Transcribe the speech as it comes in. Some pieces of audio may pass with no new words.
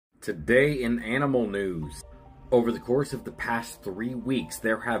Today in animal news. Over the course of the past 3 weeks,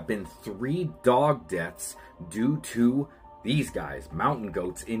 there have been 3 dog deaths due to these guys, mountain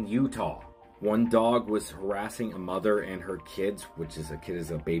goats in Utah. One dog was harassing a mother and her kids, which is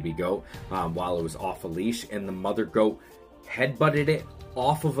a baby goat, while it was off a leash, and the mother goat headbutted it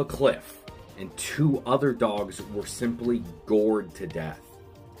off of a cliff, and 2 other dogs were simply gored to death.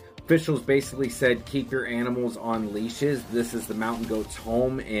 Officials basically said, keep your animals on leashes. This is the mountain goat's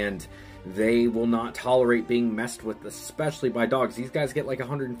home, and they will not tolerate being messed with, especially by dogs. These guys get like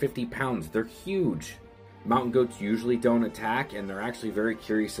 150 pounds. They're huge. Mountain goats usually don't attack, and they're actually very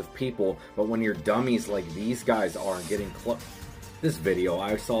curious of people, but when you're dummies like these guys are getting close.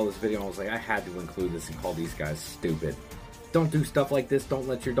 I saw this video and I was like, I had to include this and call these guys stupid. Don't do stuff like this. Don't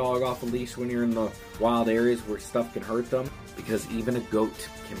let your dog off a leash when you're in the wild areas where stuff can hurt them, because even a goat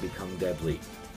can become deadly.